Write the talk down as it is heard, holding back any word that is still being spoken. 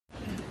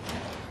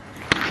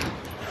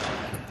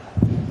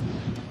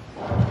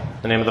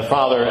In the name of the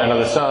Father, and of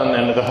the Son,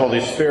 and of the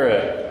Holy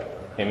Spirit.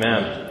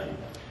 Amen.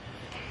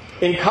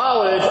 In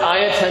college, I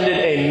attended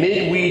a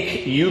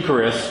midweek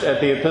Eucharist at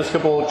the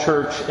Episcopal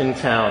church in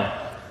town.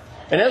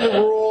 And as a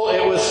rule,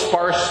 it was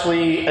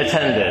sparsely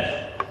attended.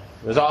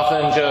 It was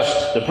often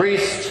just the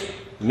priest,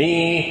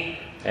 me,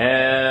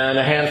 and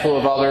a handful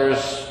of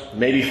others,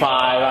 maybe 5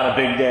 on a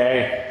big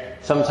day,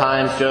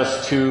 sometimes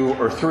just 2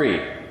 or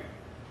 3.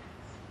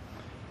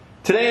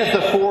 Today is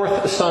the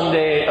 4th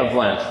Sunday of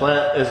Lent.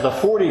 Lent is the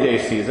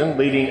 40-day season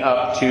leading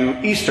up to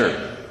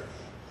Easter.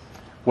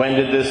 When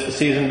did this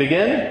season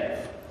begin?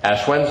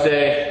 Ash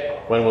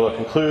Wednesday. When will it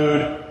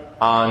conclude?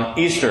 On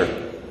Easter.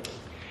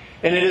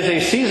 And it is a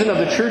season of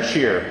the church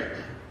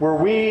year where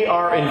we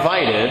are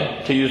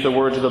invited, to use the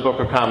words of the Book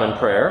of Common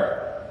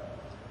Prayer,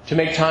 to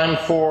make time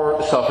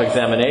for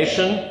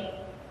self-examination,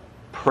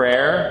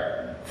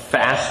 prayer,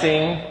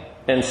 fasting,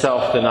 and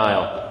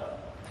self-denial.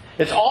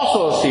 It's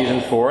also a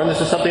season for, and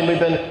this is something we've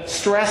been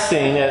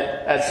stressing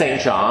at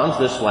St. John's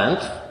this Lent,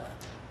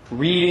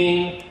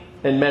 reading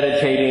and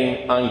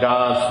meditating on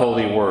God's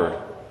holy word.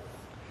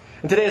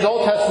 In today's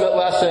Old Testament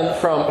lesson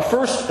from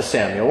 1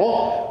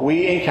 Samuel,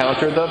 we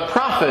encounter the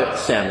prophet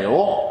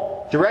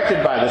Samuel,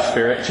 directed by the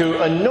Spirit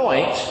to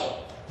anoint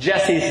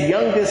Jesse's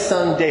youngest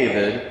son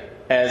David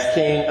as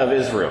king of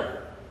Israel.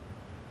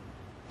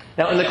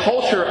 Now, in the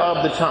culture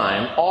of the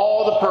time,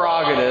 all the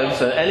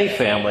prerogatives of any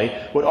family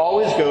would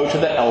always go to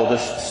the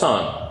eldest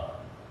son.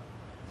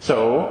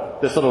 So,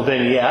 this little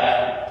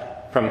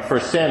vignette from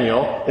 1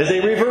 Samuel is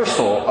a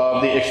reversal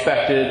of the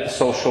expected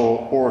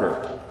social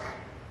order.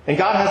 And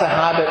God has a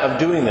habit of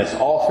doing this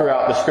all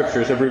throughout the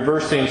Scriptures, of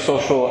reversing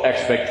social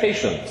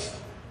expectations.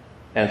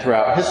 And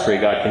throughout history,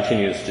 God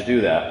continues to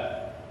do that.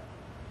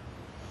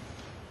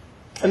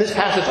 And this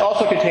passage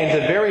also contains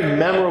a very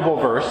memorable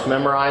verse,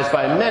 memorized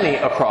by many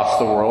across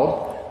the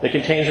world, that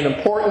contains an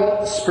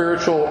important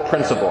spiritual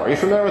principle. Are you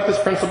familiar with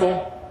this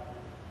principle?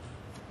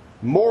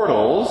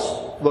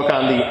 Mortals look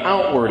on the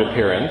outward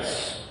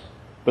appearance,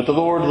 but the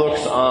Lord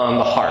looks on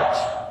the heart.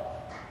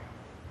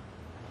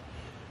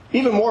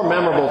 Even more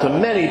memorable to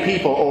many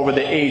people over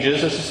the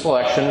ages is a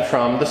selection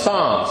from the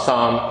Psalm,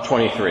 Psalm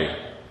 23.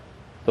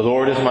 The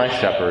Lord is my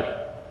shepherd,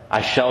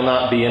 I shall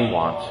not be in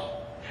want.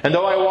 And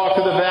though I walk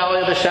through the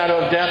valley of the shadow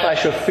of death, I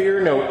shall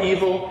fear no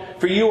evil,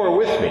 for you are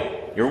with me.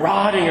 Your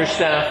rod and your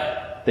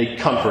staff, they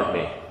comfort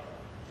me.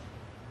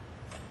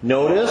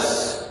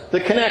 Notice the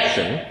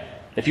connection,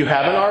 if you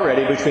haven't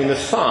already, between the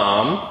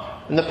psalm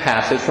and the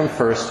passage from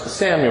 1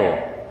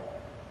 Samuel.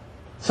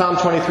 Psalm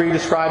 23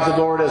 describes the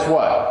Lord as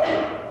what?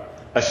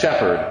 A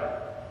shepherd.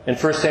 And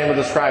 1 Samuel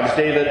describes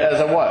David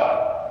as a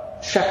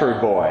what? Shepherd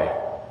boy.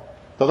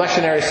 The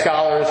lectionary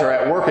scholars are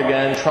at work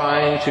again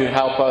trying to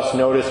help us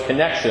notice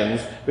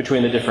connections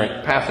between the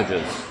different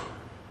passages.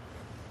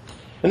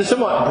 In a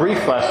somewhat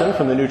brief lesson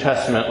from the New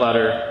Testament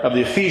letter of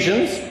the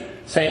Ephesians,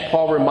 St.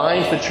 Paul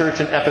reminds the church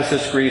in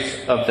Ephesus,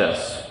 Greece of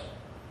this.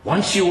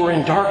 Once you were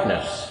in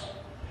darkness,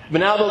 but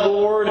now the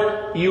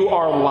Lord, you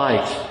are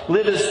light.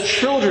 Live as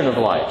children of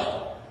light,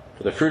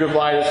 for the fruit of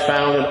light is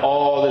found in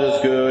all that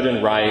is good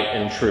and right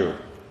and true.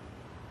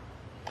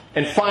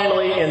 And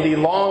finally, in the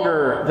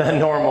longer than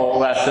normal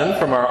lesson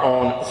from our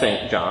own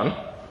St. John,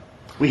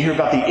 we hear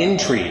about the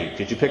intrigue.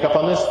 Did you pick up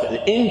on this?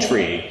 The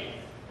intrigue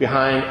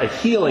behind a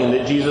healing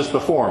that Jesus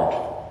performed.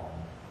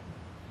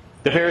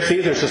 The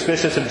Pharisees are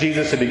suspicious of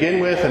Jesus to begin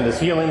with, and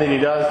this healing that he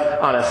does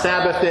on a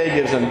Sabbath day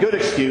gives them good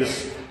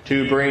excuse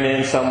to bring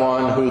in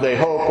someone who they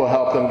hope will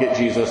help them get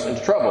Jesus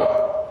into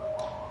trouble.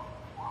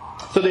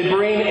 So they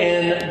bring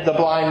in the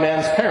blind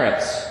man's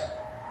parents,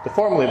 the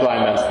formerly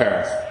blind man's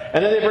parents.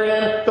 And then they bring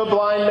in the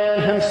blind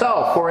man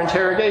himself for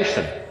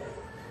interrogation.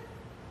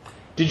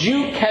 Did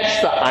you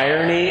catch the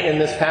irony in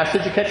this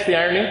passage? Did you catch the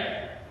irony?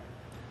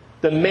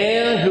 The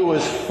man who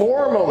was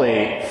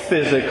formerly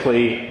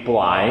physically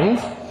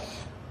blind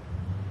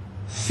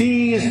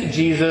sees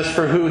Jesus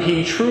for who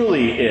he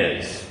truly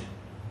is,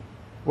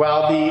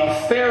 while the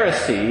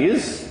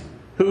Pharisees,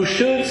 who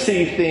should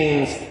see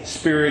things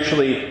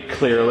spiritually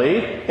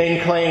clearly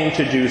and claim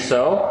to do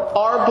so,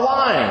 are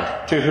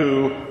blind to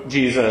who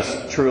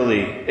Jesus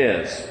truly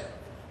is.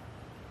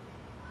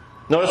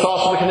 Notice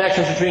also the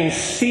connections between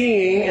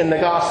seeing in the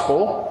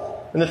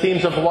gospel and the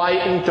themes of light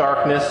and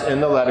darkness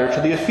in the letter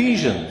to the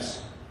Ephesians.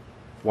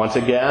 Once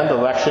again, the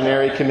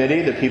lectionary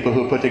committee, the people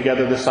who put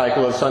together the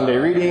cycle of Sunday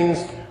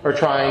readings, are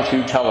trying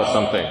to tell us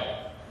something.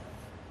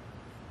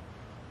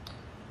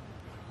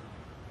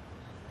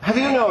 Have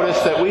you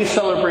noticed that we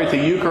celebrate the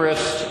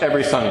Eucharist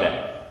every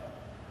Sunday?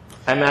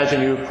 I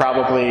imagine you've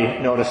probably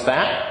noticed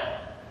that.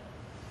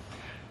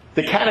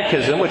 The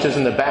Catechism, which is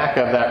in the back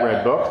of that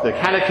red book, the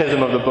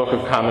Catechism of the Book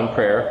of Common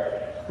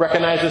Prayer,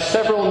 recognizes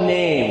several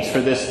names for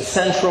this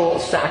central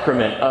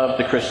sacrament of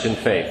the Christian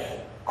faith.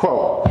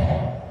 Quote,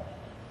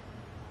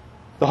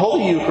 the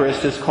Holy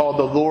Eucharist is called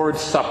the Lord's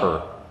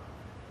Supper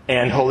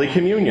and Holy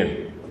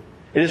Communion.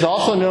 It is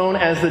also known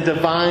as the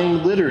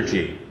Divine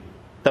Liturgy,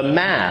 the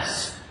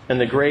Mass, and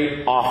the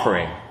Great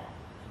Offering.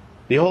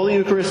 The Holy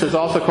Eucharist is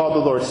also called the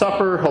Lord's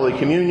Supper, Holy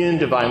Communion,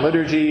 Divine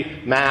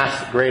Liturgy,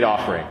 Mass, Great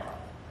Offering.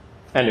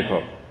 End of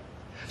quote.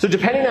 So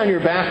depending on your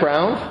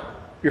background,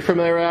 your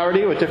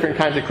familiarity with different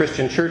kinds of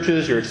Christian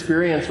churches, your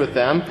experience with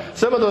them,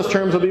 some of those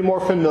terms will be more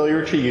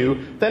familiar to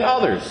you than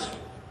others.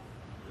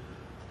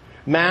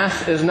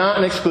 Mass is not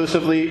an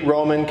exclusively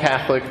Roman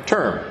Catholic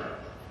term.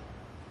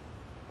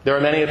 There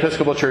are many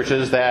Episcopal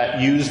churches that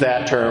use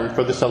that term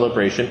for the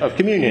celebration of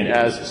communion,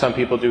 as some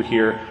people do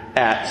here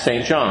at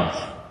St. John's.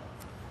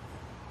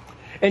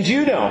 And do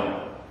you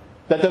know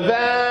that the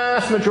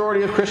vast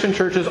majority of Christian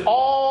churches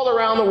all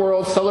around the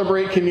world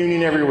celebrate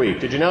communion every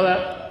week? Did you know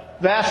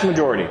that? Vast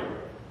majority.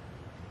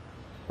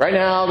 Right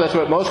now, that's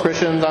what most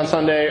Christians on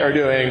Sunday are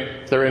doing.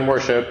 They're in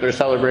worship. They're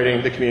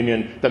celebrating the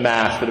communion, the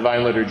Mass, the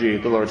Divine Liturgy,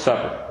 the Lord's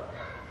Supper.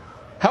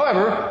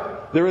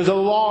 However, there is a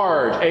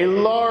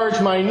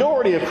large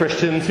minority of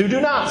Christians who do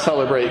not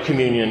celebrate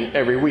communion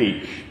every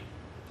week.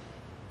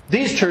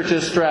 These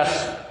churches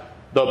stress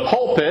the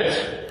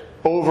pulpit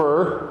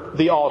over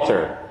the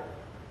altar.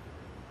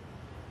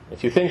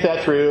 If you think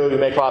that through, you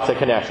make lots of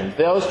connections.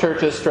 Those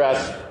churches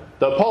stress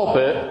the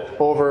pulpit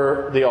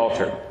over the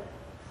altar.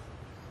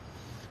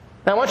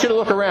 Now I want you to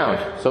look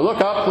around. So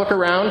look up, look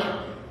around.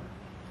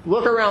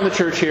 Look around the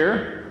church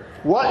here.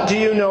 What do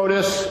you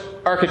notice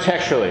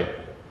architecturally?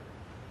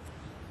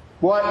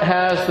 What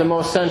has the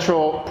most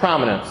central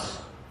prominence?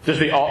 Does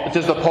the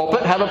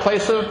pulpit have a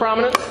place of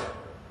prominence?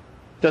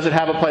 Does it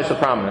have a place of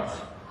prominence?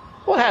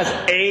 Well, it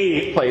has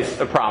a place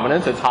of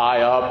prominence. It's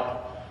high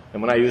up.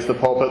 And when I use the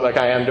pulpit like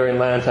I am during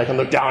Lent, I can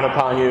look down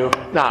upon you.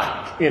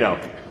 Not,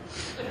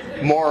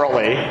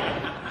 morally.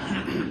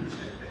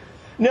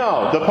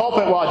 No, the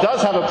pulpit, while it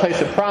does have a place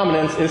of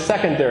prominence, is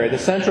secondary. The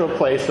central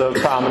place of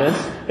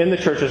prominence in the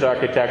church's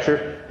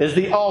architecture is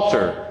the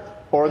altar,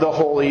 or the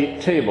holy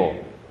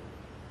table.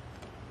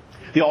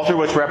 The altar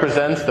which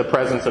represents the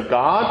presence of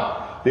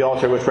God, the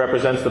altar which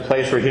represents the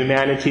place where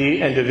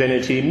humanity and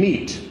divinity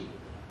meet.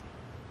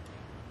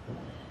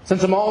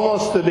 Since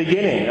almost the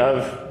beginning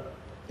of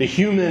the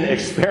human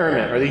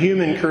experiment, or the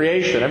human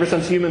creation, ever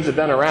since humans have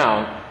been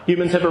around,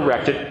 humans have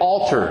erected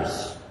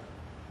altars.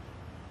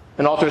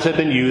 And altars have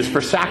been used for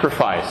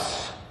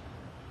sacrifice.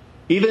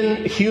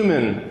 Even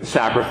human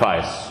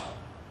sacrifice.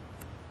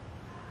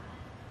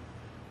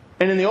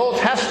 And in the Old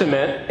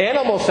Testament,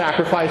 animal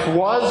sacrifice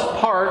was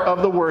part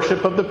of the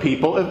worship of the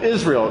people of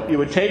Israel. You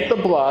would take the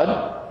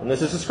blood, and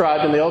this is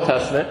described in the Old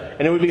Testament,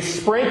 and it would be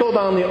sprinkled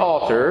on the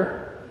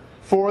altar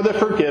for the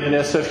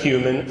forgiveness of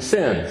human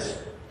sins.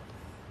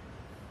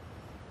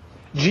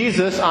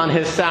 Jesus, on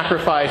his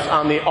sacrifice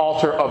on the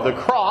altar of the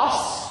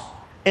cross,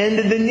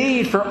 ended the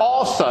need for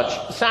all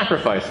such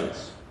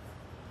sacrifices.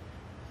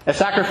 A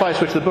sacrifice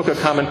which the Book of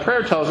Common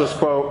Prayer tells us,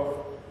 quote,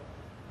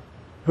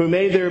 who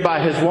made there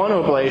by his one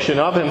oblation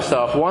of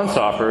himself once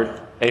offered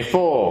a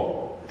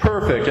full,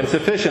 perfect, and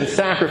sufficient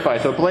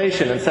sacrifice,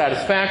 oblation, and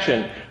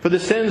satisfaction for the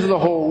sins of the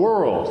whole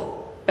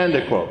world. End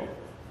of quote.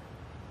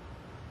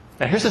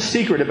 Now here's a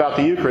secret about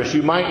the Eucharist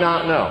you might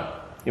not know.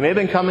 You may have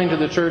been coming to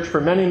the church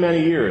for many,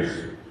 many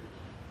years.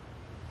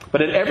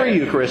 But at every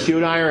Eucharist, you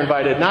and I are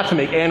invited not to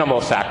make animal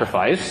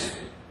sacrifice,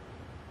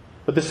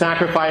 but the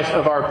sacrifice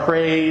of our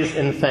praise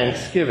and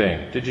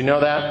thanksgiving. Did you know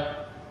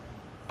that?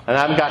 And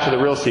I haven't got to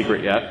the real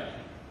secret yet.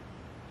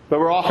 But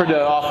we're offered to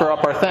offer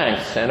up our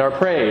thanks and our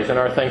praise and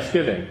our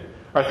thanksgiving.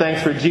 Our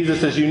thanks for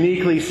Jesus'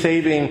 uniquely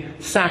saving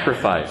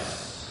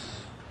sacrifice.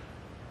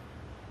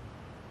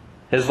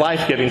 His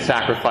life-giving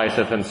sacrifice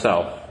of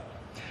himself.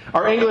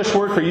 Our English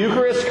word for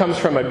Eucharist comes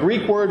from a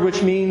Greek word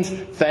which means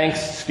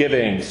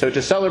thanksgiving. So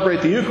to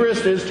celebrate the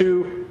Eucharist is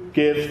to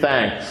give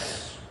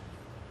thanks.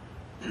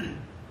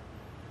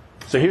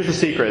 So here's the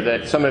secret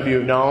that some of you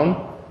have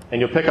known,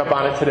 and you'll pick up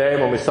on it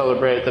today when we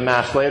celebrate the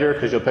Mass later,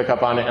 because you'll pick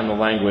up on it in the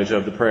language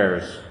of the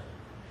prayers.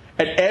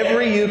 At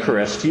every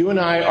Eucharist, you and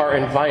I are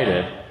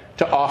invited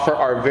to offer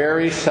our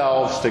very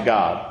selves to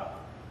God.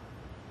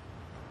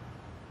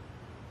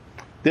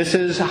 This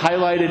is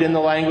highlighted in the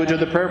language of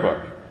the prayer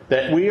book.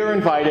 That we are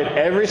invited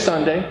every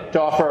Sunday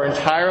to offer our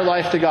entire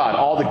life to God.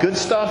 All the good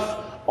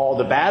stuff, all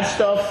the bad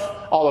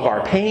stuff, all of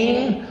our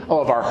pain,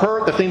 all of our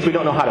hurt, the things we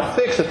don't know how to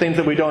fix, the things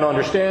that we don't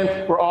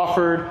understand.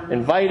 We're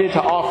invited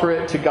to offer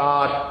it to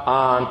God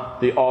on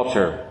the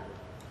altar.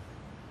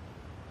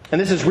 And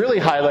this is really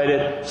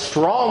highlighted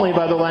strongly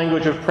by the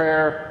language of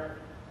prayer,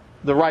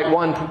 the Rite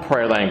One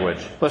prayer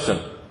language. Listen.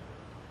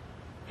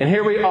 And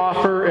here we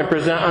offer and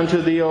present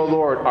unto Thee, O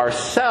Lord,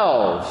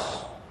 ourselves,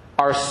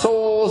 our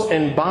souls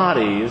and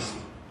bodies,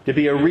 to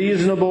be a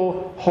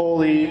reasonable,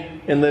 holy,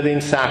 and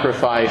living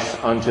sacrifice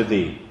unto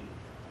Thee.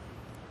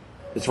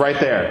 It's right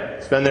there.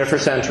 It's been there for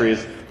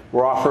centuries.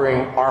 We're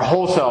offering our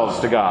whole selves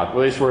to God. At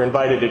least we're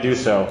invited to do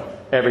so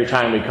every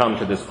time we come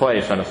to this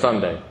place on a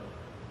Sunday.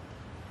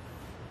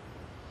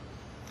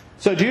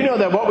 So do you know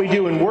that what we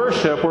do in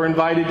worship, we're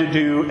invited to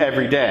do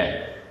every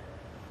day?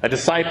 A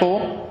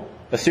disciple,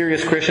 a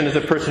serious Christian, is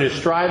a person who's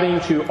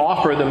striving to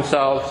offer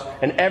themselves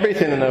and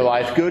everything in their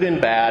life, good and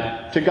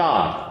bad, to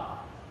God.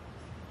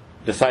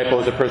 A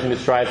disciple is a person who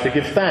strives to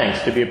give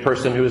thanks, to be a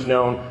person who is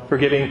known for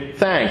giving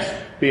thanks,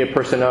 be a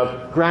person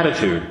of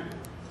gratitude.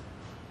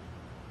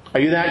 Are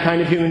you that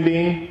kind of human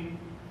being?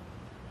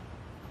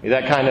 you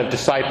that kind of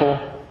disciple?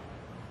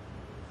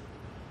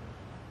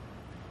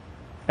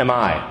 Am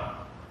I?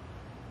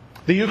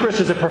 The Eucharist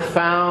is a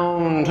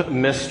profound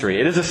mystery.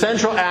 It is a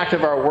central act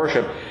of our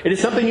worship. It is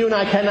something you and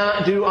I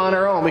cannot do on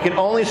our own. We can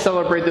only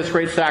celebrate this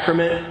great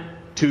sacrament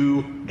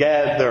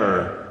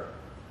together.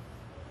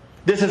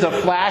 This is a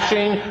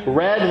flashing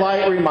red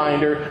light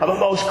reminder of a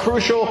most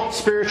crucial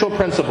spiritual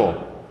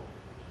principle.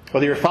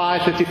 Whether you're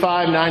 5,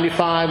 55,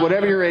 95,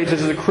 whatever your age,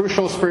 this is a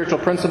crucial spiritual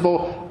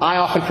principle. I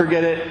often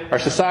forget it. Our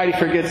society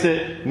forgets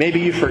it.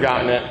 Maybe you've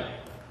forgotten it.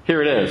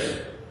 Here it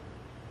is.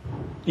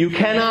 You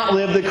cannot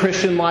live the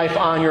Christian life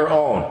on your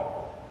own.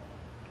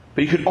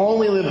 But you can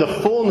only live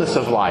the fullness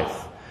of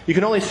life. You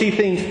can only see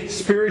things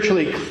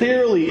spiritually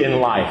clearly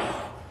in life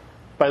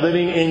by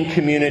living in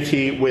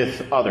community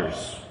with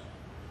others.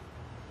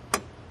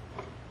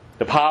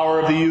 The power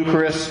of the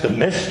Eucharist, the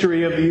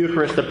mystery of the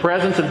Eucharist, the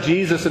presence of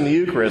Jesus in the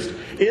Eucharist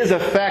is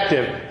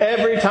effective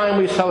every time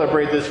we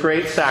celebrate this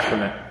great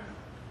sacrament.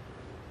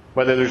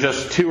 Whether there's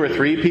just 2 or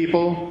 3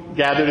 people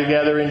gathered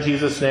together in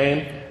Jesus'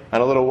 name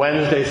on a little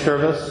Wednesday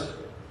service,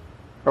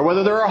 or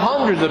whether there are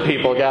hundreds of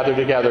people gathered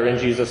together in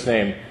Jesus'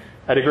 name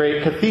at a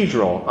great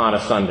cathedral on a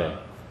Sunday.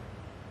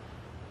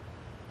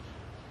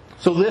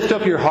 So lift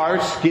up your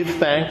hearts, give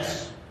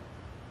thanks,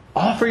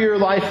 offer your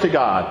life to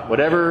God.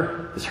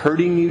 Whatever is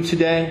hurting you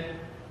today,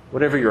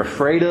 whatever you're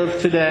afraid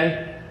of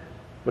today,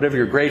 whatever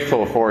you're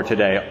grateful for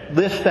today,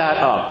 lift that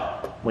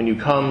up when you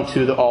come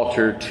to the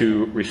altar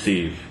to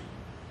receive.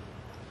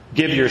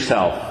 Give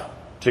yourself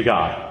to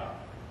God.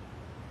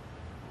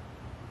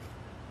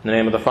 In the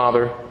name of the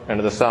Father, and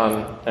of the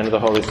Son, and of the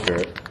Holy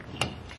Spirit.